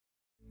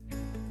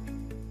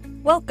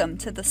Welcome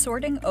to the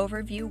Sorting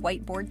Overview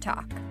Whiteboard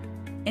Talk.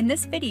 In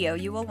this video,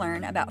 you will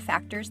learn about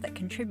factors that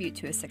contribute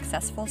to a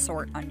successful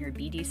sort on your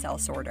BD cell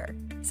sorter,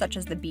 such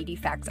as the BD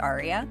Fax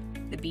Aria,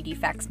 the BD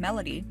Fax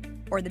Melody,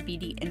 or the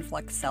BD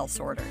Influx cell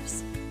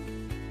sorters.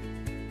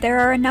 There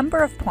are a number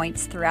of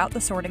points throughout the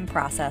sorting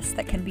process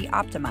that can be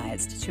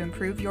optimized to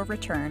improve your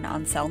return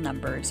on cell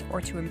numbers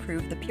or to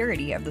improve the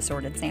purity of the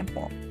sorted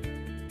sample.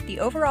 The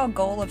overall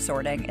goal of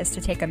sorting is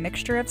to take a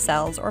mixture of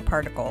cells or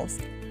particles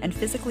and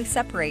physically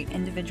separate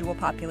individual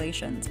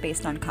populations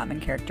based on common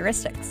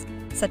characteristics,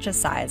 such as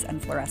size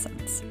and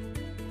fluorescence.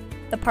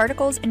 The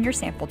particles in your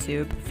sample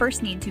tube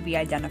first need to be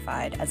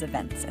identified as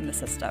events in the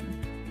system.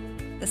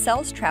 The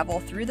cells travel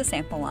through the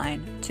sample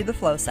line to the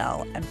flow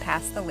cell and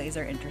pass the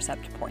laser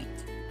intercept point.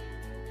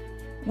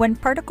 When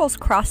particles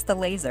cross the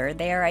laser,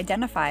 they are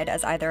identified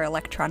as either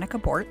electronic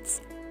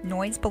aborts,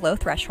 noise below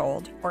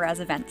threshold, or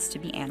as events to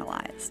be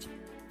analyzed.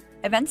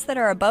 Events that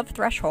are above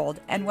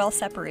threshold and well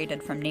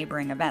separated from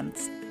neighboring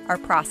events are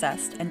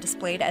processed and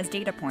displayed as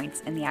data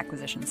points in the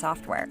acquisition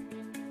software.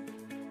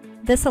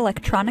 This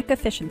electronic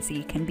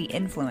efficiency can be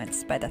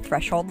influenced by the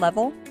threshold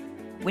level,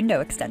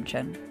 window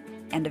extension,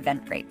 and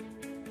event rate.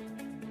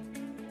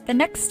 The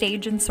next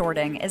stage in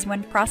sorting is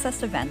when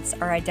processed events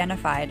are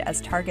identified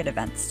as target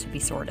events to be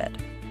sorted.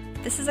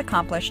 This is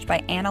accomplished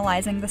by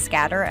analyzing the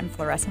scatter and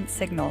fluorescence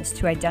signals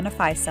to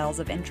identify cells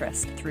of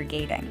interest through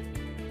gating.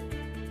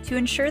 To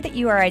ensure that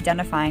you are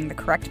identifying the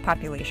correct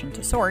population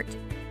to sort,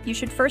 you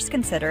should first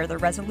consider the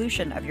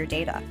resolution of your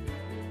data.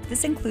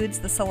 This includes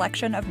the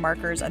selection of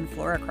markers and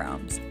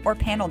fluorochromes, or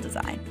panel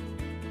design,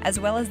 as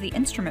well as the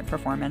instrument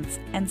performance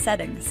and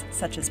settings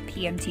such as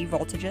PMT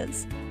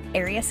voltages,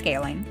 area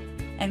scaling,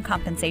 and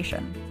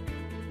compensation.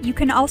 You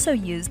can also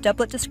use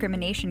doublet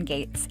discrimination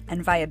gates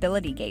and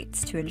viability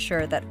gates to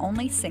ensure that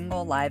only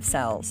single live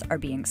cells are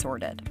being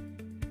sorted.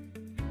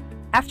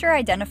 After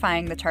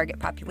identifying the target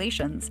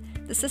populations,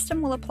 the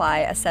system will apply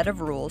a set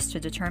of rules to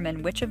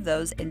determine which of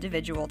those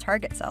individual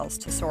target cells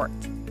to sort.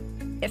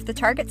 If the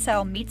target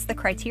cell meets the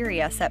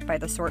criteria set by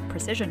the sort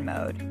precision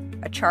mode,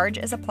 a charge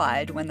is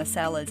applied when the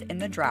cell is in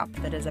the drop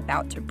that is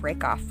about to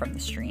break off from the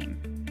stream.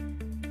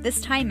 This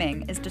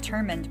timing is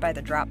determined by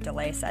the drop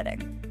delay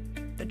setting.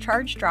 The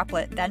charge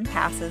droplet then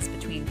passes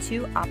between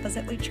two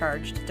oppositely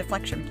charged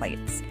deflection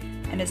plates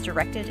and is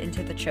directed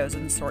into the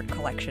chosen sort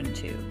collection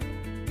tube.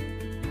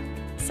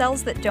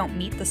 Cells that don't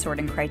meet the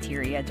sorting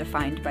criteria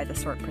defined by the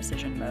sort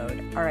precision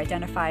mode are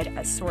identified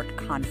as sort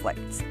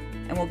conflicts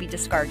and will be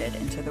discarded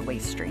into the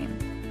waste stream.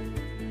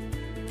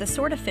 The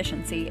sort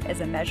efficiency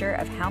is a measure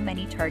of how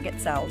many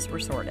target cells were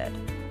sorted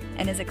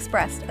and is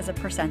expressed as a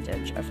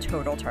percentage of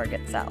total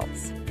target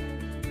cells.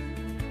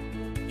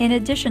 In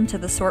addition to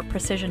the sort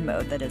precision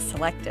mode that is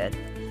selected,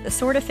 the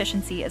sort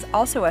efficiency is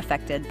also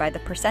affected by the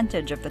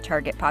percentage of the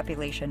target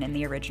population in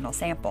the original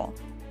sample,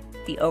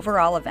 the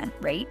overall event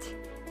rate,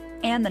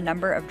 and the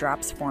number of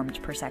drops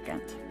formed per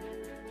second.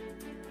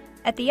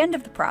 At the end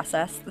of the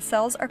process, the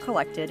cells are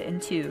collected in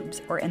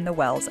tubes or in the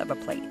wells of a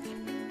plate.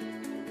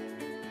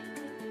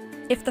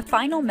 If the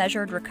final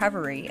measured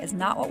recovery is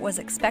not what was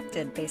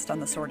expected based on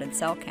the sorted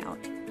cell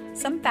count,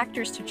 some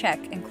factors to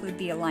check include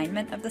the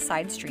alignment of the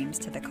side streams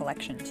to the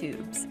collection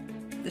tubes,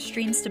 the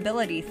stream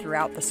stability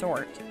throughout the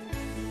sort,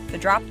 the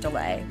drop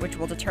delay, which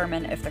will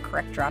determine if the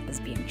correct drop is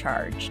being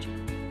charged,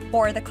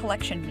 or the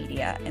collection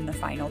media in the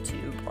final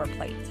tube or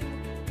plate.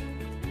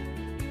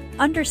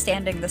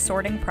 Understanding the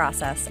sorting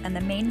process and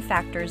the main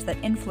factors that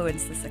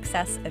influence the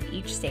success of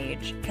each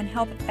stage can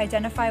help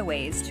identify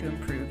ways to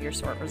improve your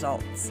sort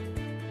results.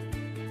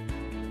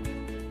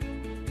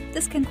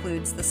 This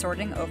concludes the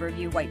Sorting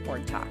Overview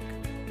Whiteboard Talk.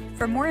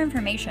 For more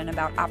information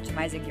about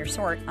optimizing your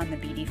sort on the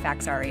BD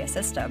Fax Aria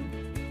system,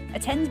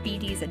 attend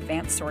BD's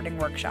Advanced Sorting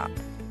Workshop,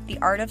 The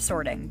Art of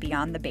Sorting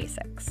Beyond the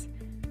Basics.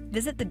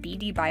 Visit the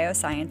BD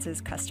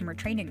Biosciences customer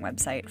training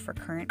website for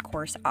current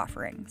course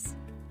offerings.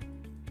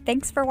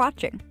 Thanks for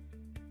watching.